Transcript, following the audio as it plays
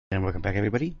And welcome back,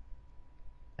 everybody.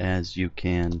 As you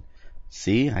can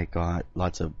see, I got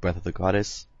lots of Breath of the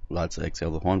Goddess, lots of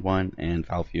Exhale the Horned One, and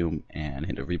Foul Fume, and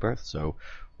Hint of Rebirth, so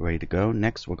we're ready to go.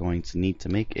 Next, we're going to need to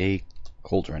make a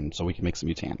cauldron so we can make some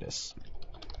Mutandis.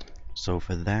 So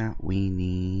for that, we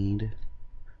need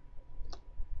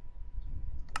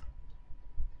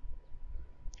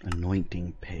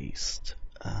anointing paste.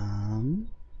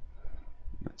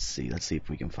 Let's see if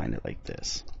we can find it like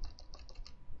this.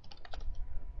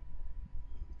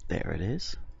 There it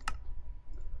is.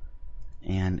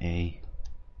 And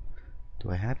do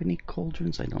I have any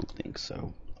cauldrons? I don't think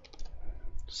so.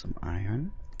 Some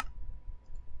iron.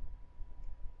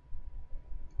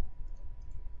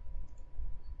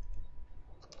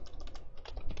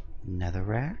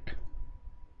 Netherrack.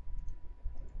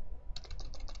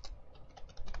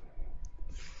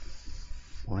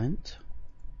 Flint.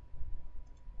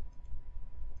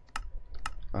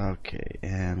 Okay,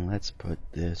 and let's put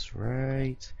this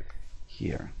right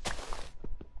here.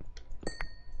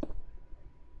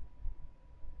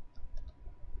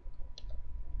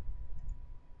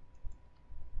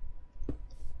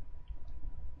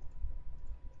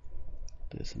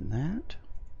 This and that.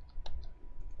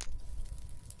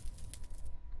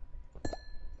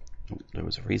 Oh, there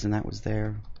was a reason that was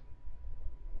there.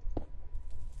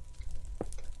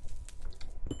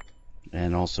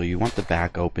 And also, you want the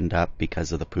back opened up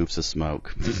because of the poofs of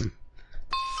smoke.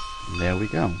 There we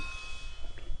go.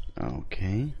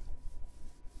 Okay.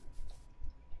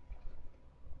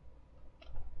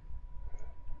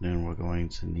 Then we're going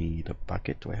to need a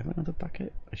bucket. Do I have another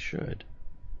bucket? I should.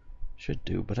 Should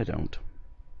do, but I don't.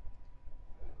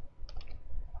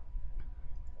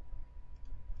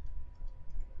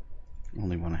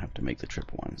 Only one I have to make the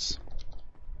trip once.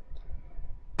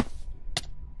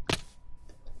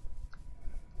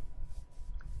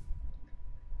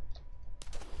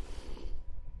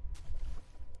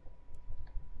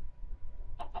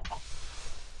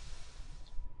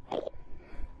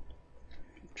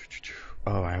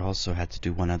 Oh, I also had to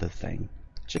do one other thing.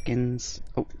 Chickens.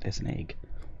 Oh, there's an egg.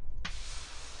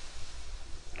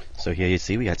 So here you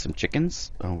see we got some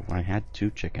chickens. Oh, I had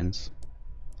 2 chickens.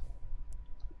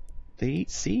 They eat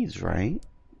seeds, right?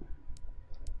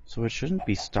 So it shouldn't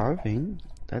be starving.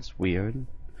 That's weird.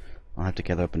 I'll have to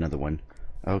gather up another one.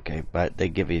 Okay, but they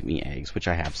give me eggs, which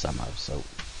I have some of, so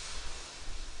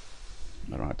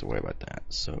I don't have to worry about that.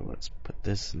 So let's put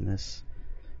this and this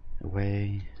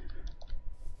away.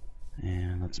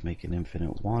 And let's make an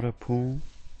infinite water pool.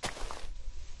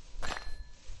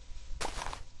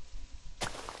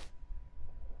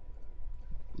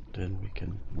 Then we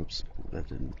can, whoops, that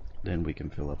didn't, then we can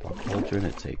fill up our cauldron.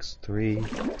 It takes 3.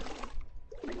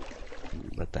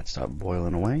 Let that start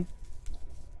boiling away.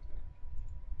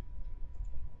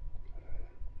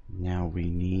 Now we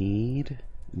need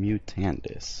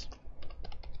Mutandis,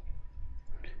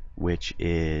 which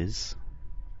is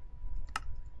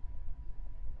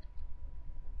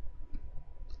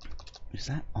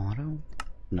that auto?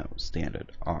 No,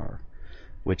 standard R,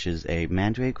 which is a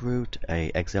mandrake root,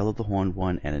 a exhale of the horned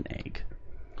one, and an egg.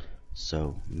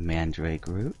 So mandrake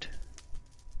root,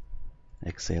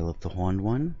 exhale of the horned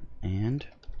one, and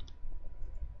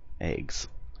eggs.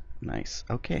 Nice.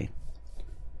 Okay.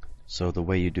 So the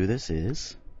way you do this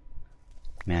is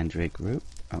mandrake root.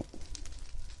 Oh.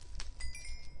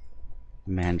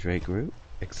 Mandrake root,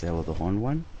 exhale of the horned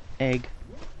one, egg.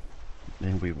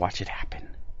 Then we watch it happen.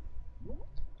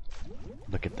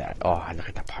 Look at that. Oh, look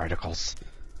at the particles.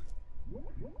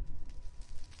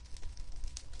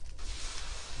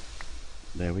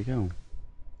 There we go.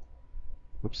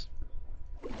 Whoops.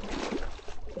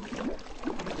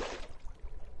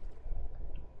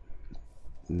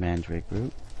 Mandrake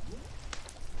root.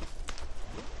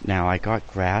 Now I got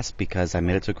grass because I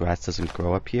made it so grass doesn't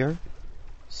grow up here.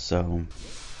 So,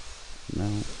 no.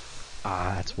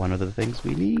 Ah, that's one of the things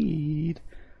we need.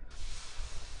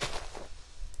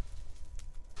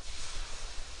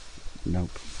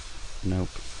 Nope. Nope.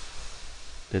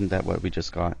 Isn't that what we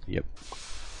just got? Yep.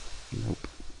 Nope.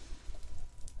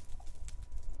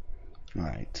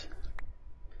 Alright.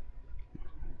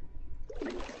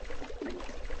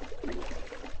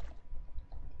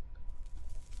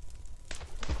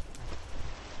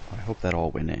 I hope that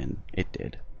all went in. It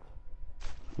did.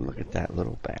 Look at that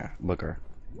little booger.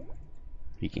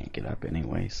 He can't get up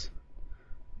anyways.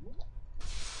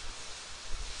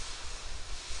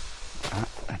 Ah,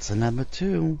 that's a number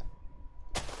 2.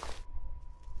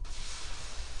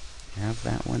 Have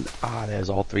that one. Ah, there's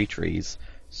all 3 trees.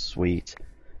 Sweet.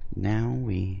 Now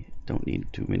we don't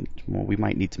need too many more. We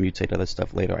might need to mutate other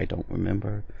stuff later. I don't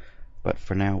remember. But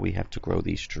for now, we have to grow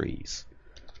these trees.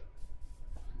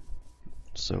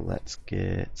 So let's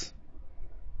get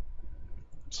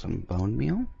some bone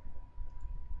meal,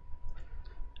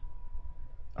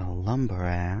 a lumber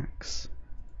axe,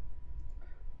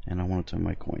 and I want to turn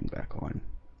my coin back on.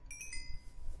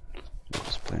 We'll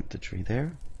just plant the tree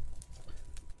there.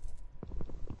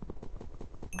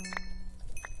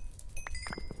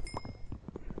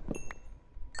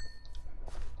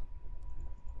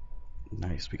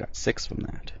 Nice, we got 6 from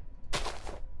that.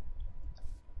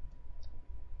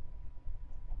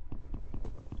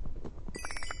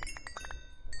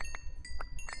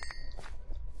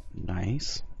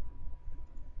 Nice.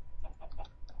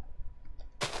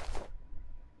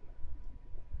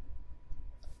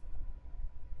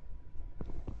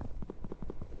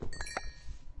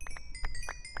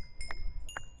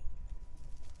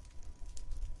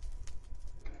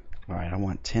 Alright, I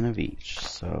want 10 of each,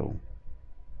 so...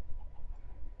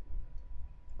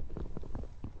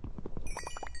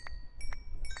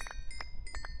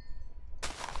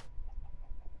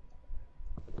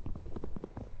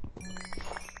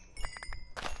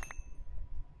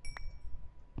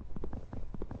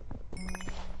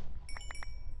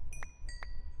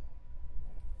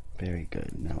 Very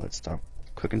good. Now let's start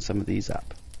cooking some of these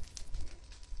up.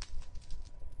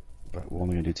 But we're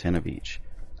only going to do 10 of each.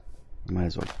 Might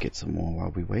as well get some more while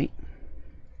we wait.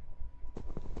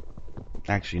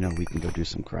 Actually, no, we can go do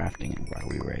some crafting while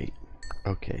we wait.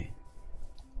 Okay.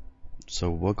 So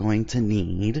we're going to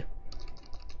need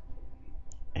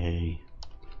a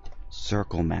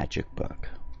circle magic book.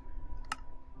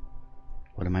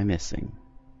 What am I missing?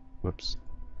 Whoops.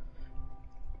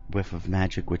 Whiff of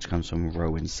magic, which comes from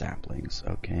rowan saplings.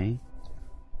 Okay.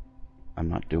 I'm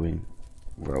not doing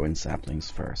rowan saplings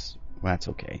first. Well, that's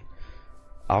okay.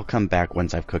 I'll come back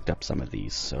once I've cooked up some of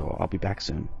these, so I'll be back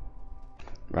soon.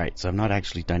 Right, so I'm not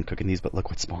actually done cooking these, but look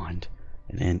what spawned.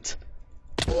 An int.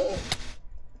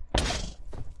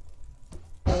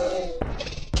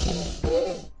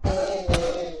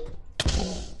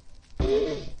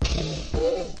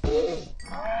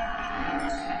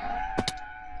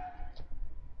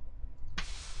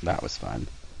 That was fun.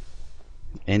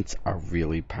 Ints are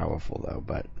really powerful though,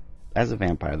 but as a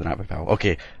vampire they're not very powerful.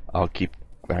 Okay, I'll keep...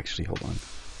 Actually, hold on.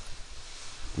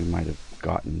 We might have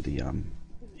gotten the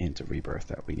int of rebirth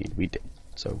that we need. We did.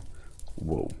 So,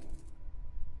 whoa.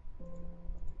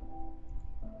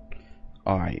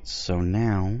 Alright, so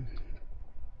now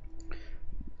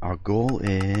our goal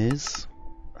is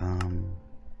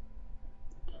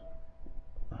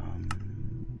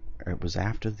it was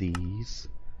after these.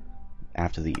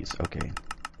 After these, okay.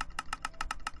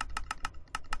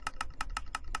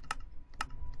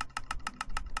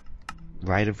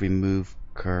 Rite of remove,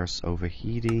 curse,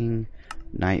 overheating,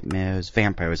 nightmares,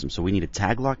 vampirism. So we need a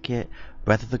taglock kit,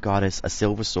 breath of the goddess, a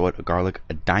silver sword, a garlic,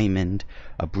 a diamond,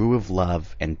 a brew of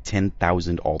love, and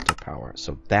 10,000 altar power.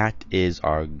 So that is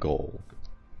our goal.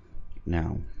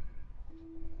 Now,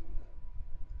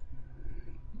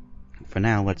 for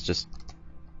now, let's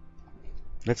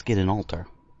get an altar.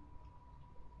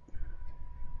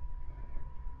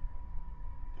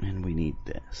 And we need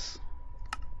this.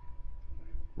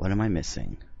 What am I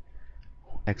missing?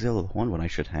 Exile of the Horn, what I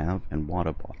should have, and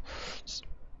water bottles.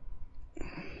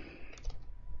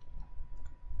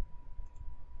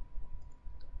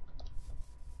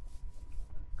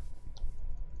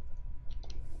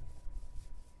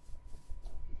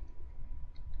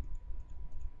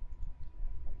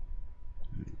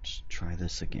 Let's try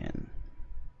this again.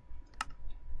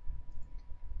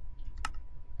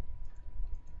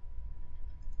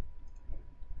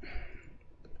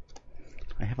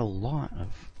 I have a lot of...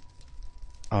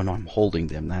 Oh no, I'm holding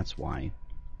them, that's why.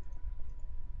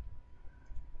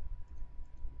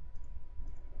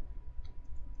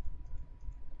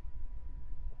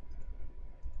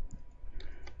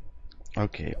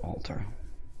 Okay, altar.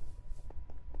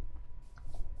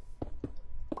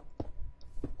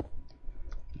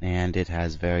 And it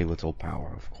has very little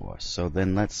power, of course. So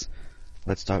then let's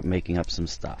start making up some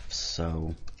stuff.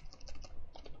 So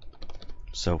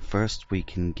first we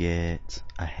can get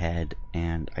a head,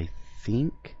 and I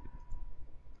think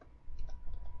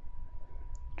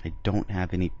I don't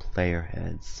have any player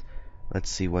heads. Let's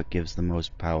see what gives the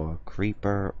most power,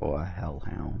 creeper or a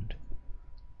hellhound.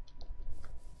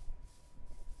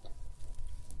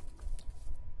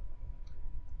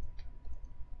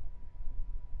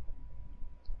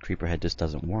 Creeper head just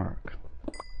doesn't work.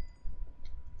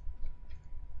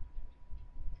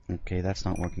 Okay, that's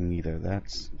not working either.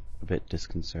 That's a bit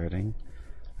disconcerting.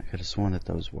 I could have sworn that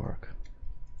those work.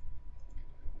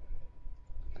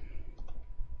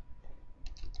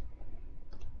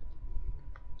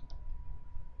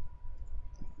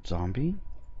 Zombie?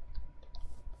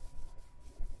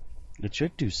 It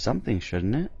should do something,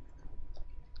 shouldn't it?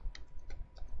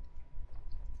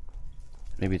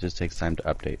 Maybe it just takes time to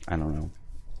update. I don't know.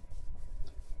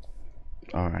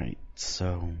 Alright,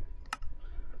 so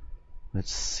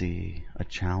let's see. A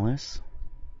chalice.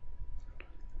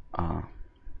 How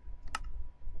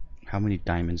many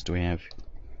diamonds do we have?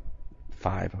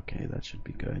 5. Okay, that should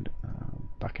be good.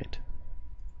 Bucket.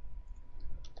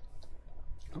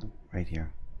 Oh, right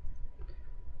here.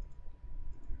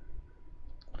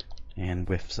 And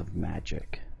whiffs of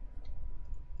magic.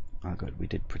 Oh, good. We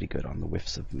did pretty good on the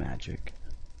whiffs of magic.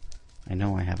 I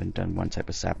know I haven't done one type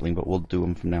of sapling, but we'll do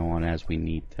them from now on as we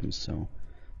need them. So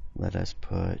let us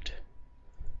put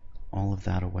all of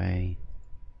that away.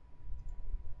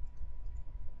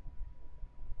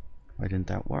 Why didn't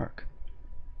that work?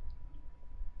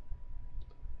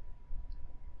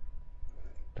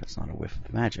 That's not a whiff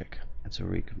of magic. That's a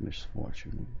wreak of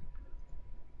misfortune.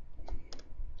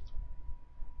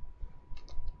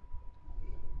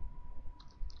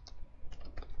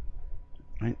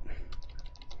 Right?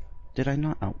 Did I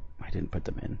not? Oh, I didn't put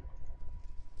them in.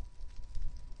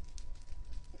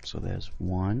 So there's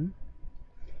 1.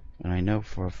 And I know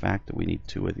for a fact that we need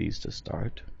 2 of these to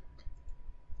start.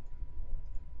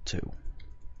 2.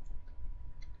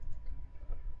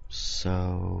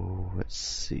 So let's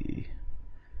see.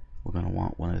 We're going to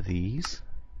want one of these.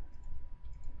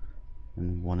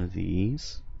 And one of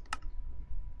these.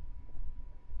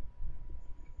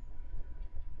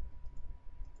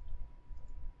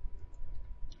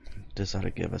 This ought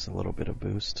to give us a little bit of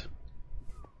boost.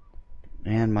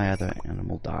 And my other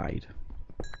animal died.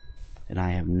 And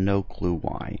I have no clue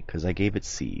why, because I gave it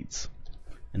seeds.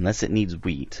 Unless it needs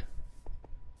wheat.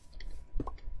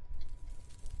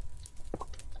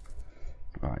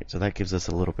 Alright, so that gives us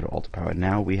a little bit of altar power.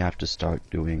 Now we have to start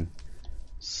doing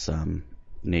some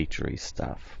naturey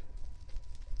stuff.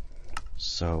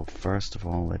 So first of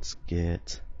all, let's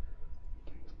get...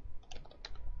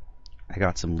 I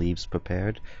got some leaves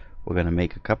prepared. We're going to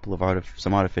make a couple of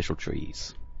some artificial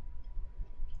trees.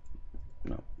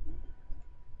 No.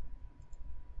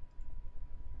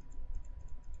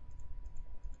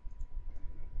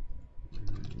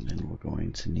 And then we're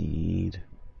going to need...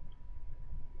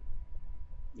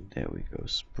 There we go,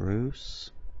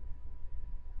 spruce.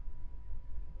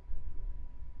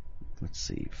 Let's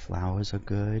see, flowers are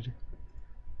good.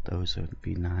 Those would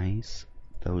be nice.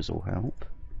 Those will help.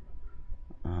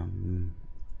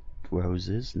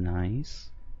 Roses, nice.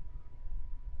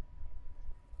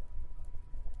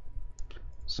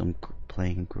 Some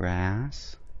plain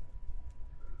grass.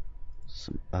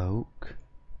 Some oak.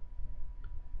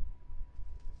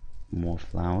 More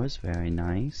flowers, very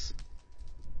nice.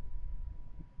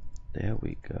 There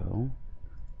we go.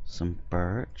 Some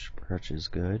birch. Birch is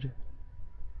good.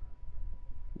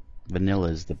 Vanilla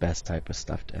is the best type of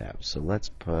stuff to have. So let's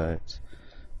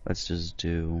just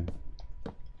do...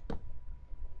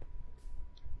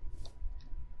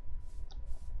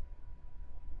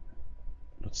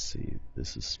 Let's see,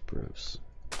 this is spruce.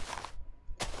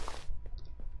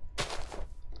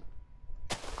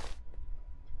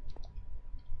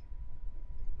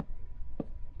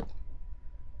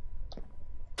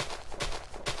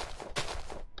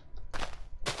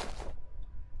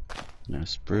 Now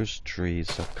spruce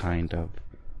trees are kind of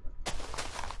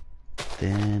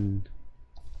thin.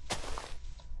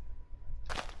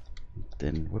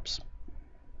 Whoops.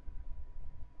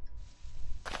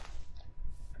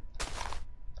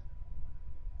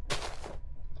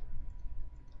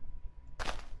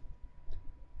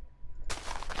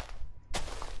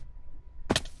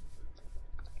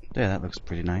 Yeah, that looks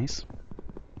pretty nice.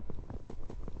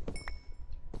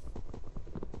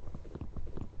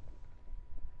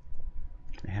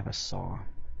 I have a saw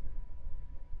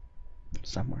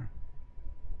somewhere.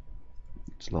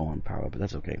 It's low on power, but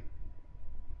that's okay.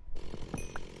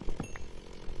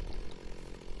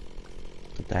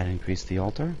 Did that increase the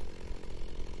altar?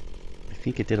 I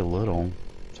think it did a little.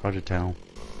 It's hard to tell.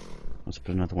 Let's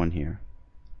put another one here.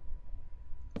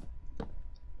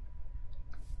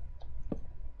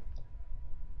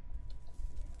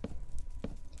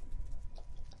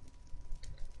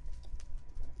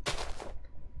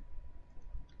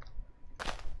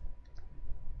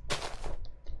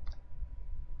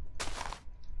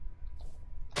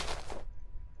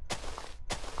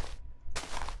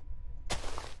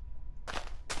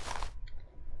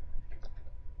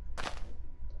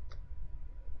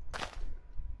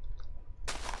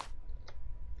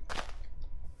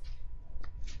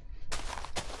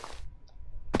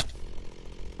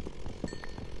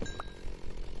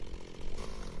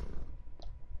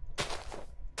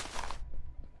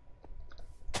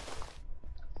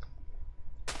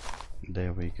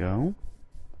 There we go.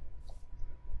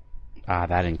 Ah,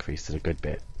 that increased it a good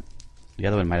bit. The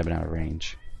other one might have been out of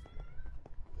range.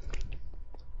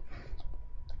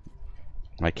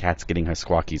 My cat's getting her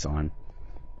squawkies on.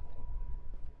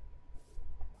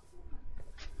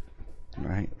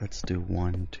 Alright, let's do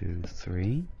 1, 2,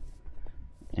 3.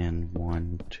 And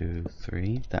 1, 2,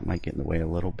 3. That might get in the way a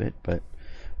little bit, but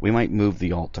we might move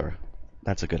the altar.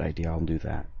 That's a good idea. I'll do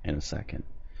that in a second.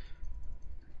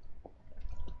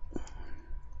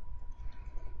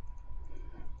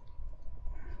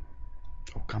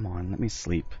 Oh, come on. Let me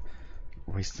sleep.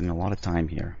 We're wasting a lot of time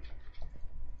here.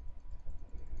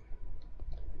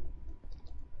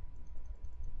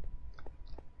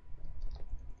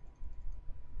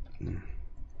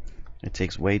 It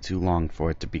takes way too long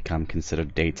for it to become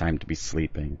considered daytime to be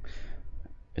sleeping.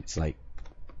 It's like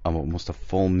almost a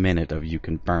full minute of you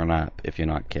can burn up if you're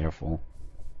not careful.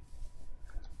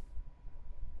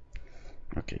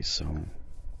 Okay, so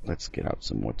let's get out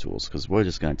some more tools, because we're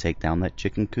just going to take down that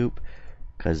chicken coop,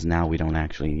 because now we don't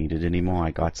actually need it anymore. I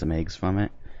got some eggs from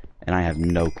it, and I have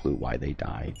no clue why they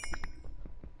died.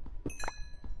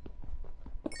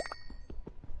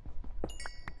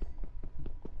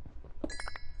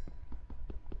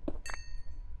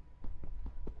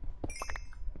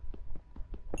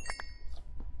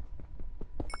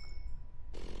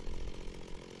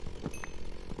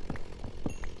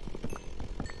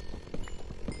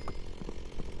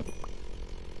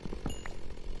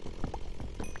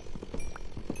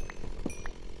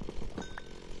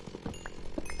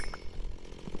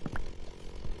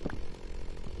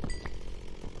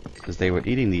 Because they were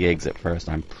eating the eggs at first,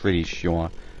 I'm pretty sure,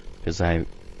 because I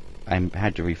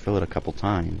had to refill it a couple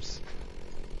times.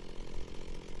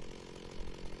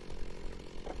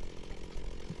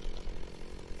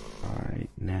 Alright,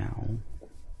 now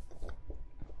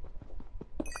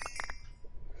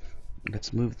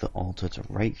let's move the altar to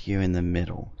right here in the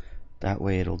middle. That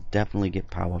way it'll definitely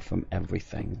get power from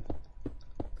everything.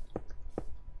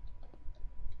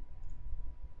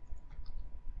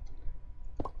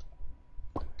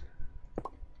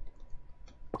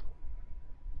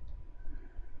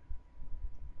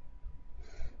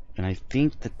 And I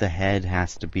think that the head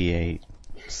has to be a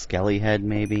skelly head,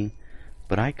 maybe.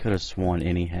 But I could have sworn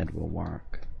any head will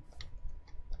work.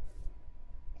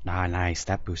 Ah, nice.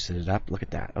 That boosted it up. Look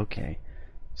at that. Okay.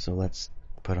 So let's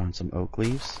put on some oak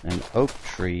leaves. And oak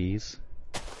trees,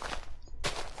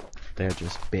 they're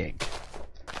just big.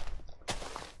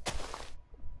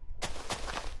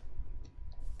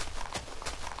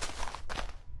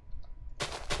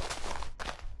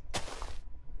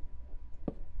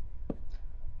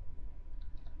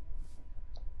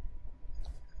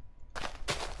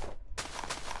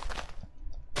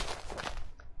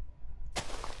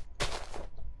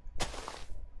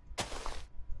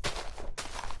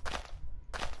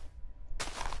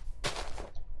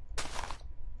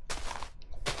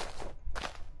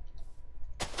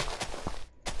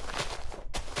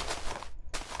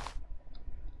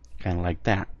 Kind of like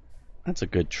that. That's a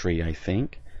good tree, I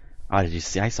think. Oh, did you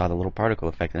see? I saw the little particle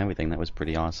effect and everything. That was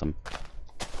pretty awesome.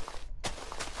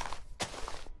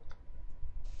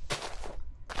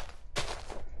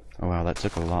 Oh wow, that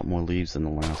took a lot more leaves than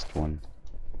the last one.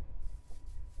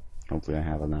 Hopefully I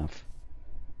have enough.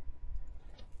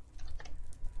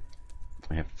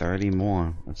 I have 30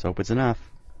 more. Let's hope it's enough.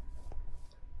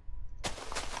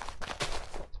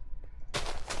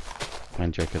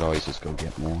 And I could always just go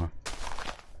get more.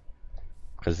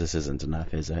 Because this isn't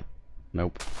enough, is it?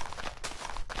 Nope.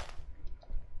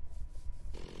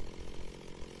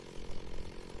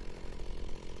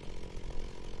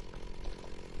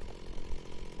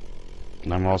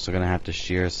 And I'm also going to have to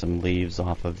shear some leaves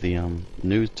off of the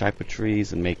new type of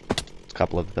trees and make a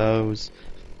couple of those.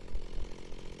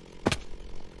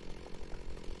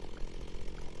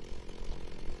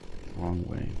 Wrong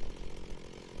way.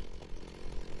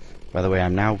 By the way,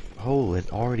 I'm now... Oh,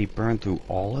 it already burned through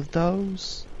all of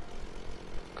those?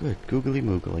 Good googly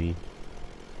moogly.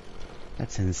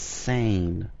 That's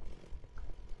insane.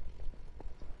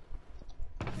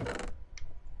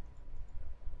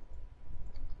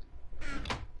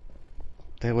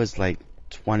 There was like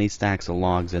 20 stacks of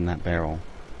logs in that barrel.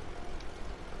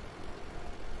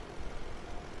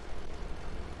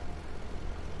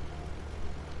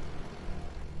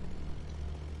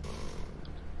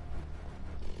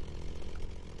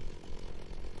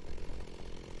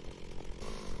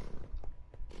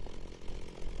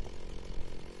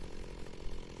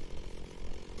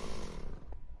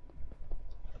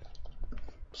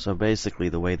 So basically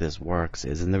the way this works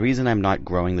is, and the reason I'm not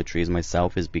growing the trees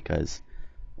myself is because,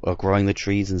 or growing the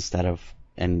trees instead of,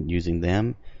 and using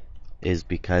them, is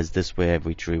because this way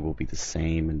every tree will be the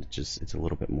same and it's a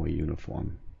little bit more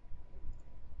uniform.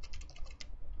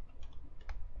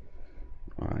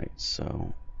 Alright,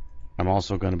 so I'm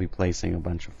also going to be placing a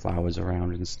bunch of flowers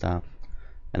around and stuff.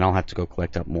 And I'll have to go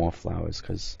collect up more flowers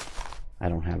because I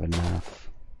don't have enough.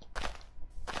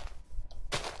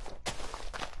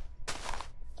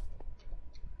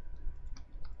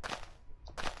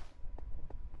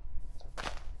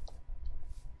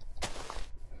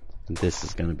 This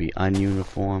is going to be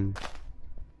ununiform.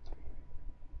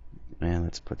 And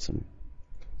let's put some,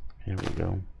 here we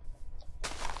go.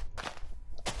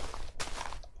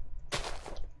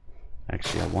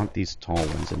 Actually, I want these tall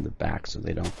ones in the back so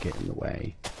they don't get in the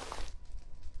way.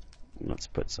 Let's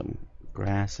put some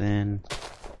grass in.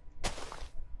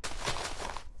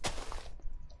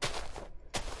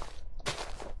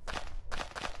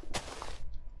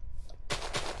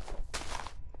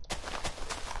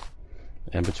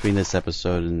 And between this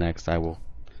episode and next, I will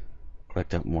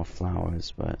collect up more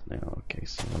flowers, but, okay,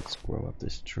 so let's grow up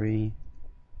this tree.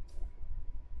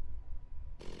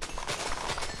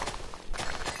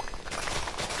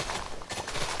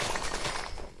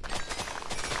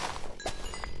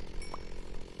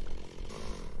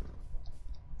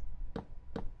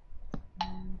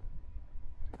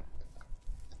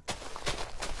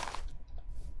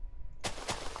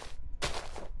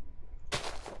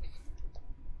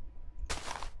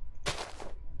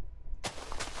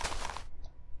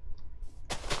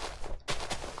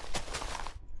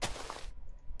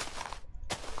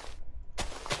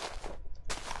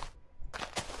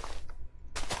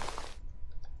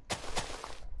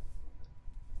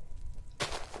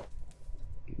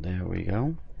 There we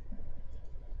go.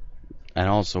 And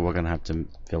also we're going to have to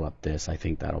fill up this. I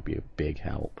think that'll be a big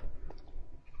help.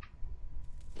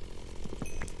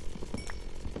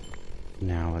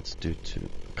 Now let's do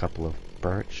a couple of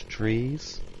birch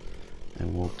trees.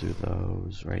 And we'll do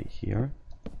those right here.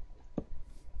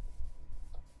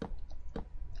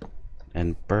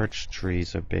 And birch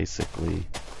trees are basically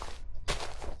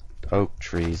oak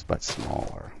trees but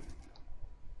smaller.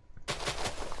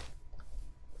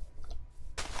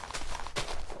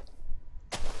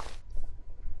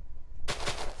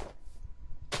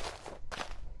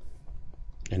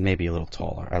 And maybe a little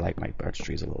taller. I like my birch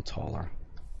trees a little taller.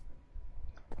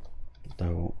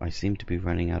 Though I seem to be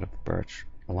running out of birch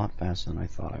a lot faster than I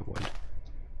thought I would.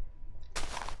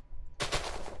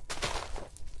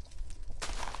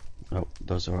 Oh,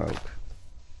 those are oak.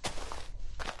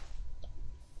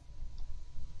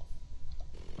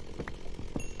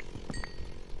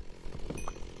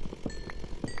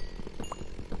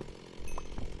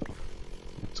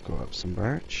 Let's grow up some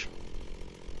birch.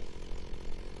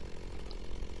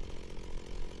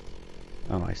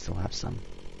 Oh, I still have some.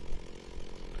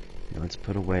 Here, let's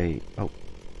put away... Oh.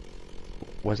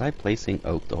 Was I placing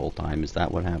oak the whole time? Is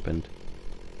that what happened?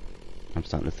 I'm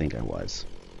starting to think I was.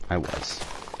 I was.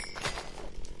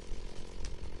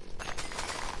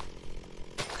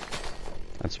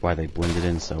 That's why they blended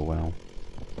in so well.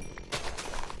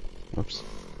 Whoops.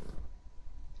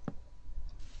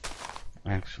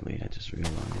 Actually, I just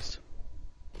realized...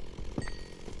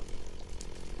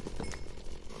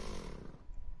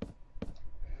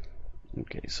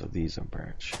 Okay, so these are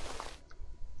birch.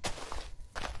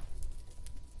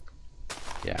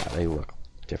 Yeah, they look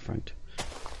different.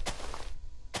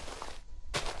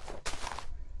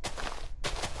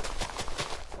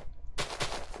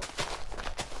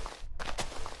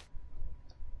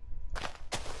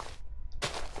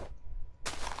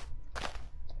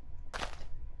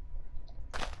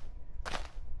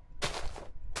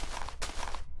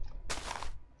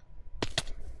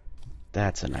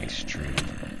 That's a nice tree.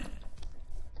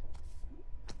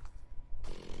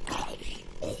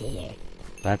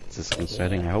 That's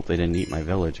disconcerting. I hope they didn't eat my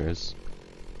villagers.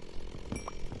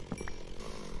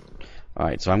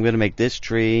 Alright, so I'm going to make this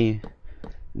tree.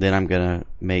 Then I'm going to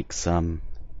make some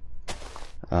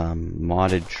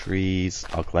modded trees.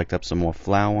 I'll collect up some more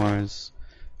flowers.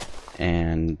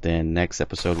 And then next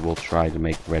episode we'll try to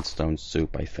make redstone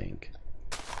soup, I think.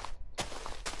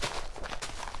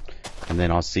 And then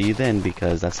I'll see you then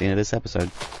because that's the end of this episode.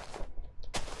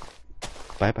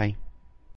 Bye bye.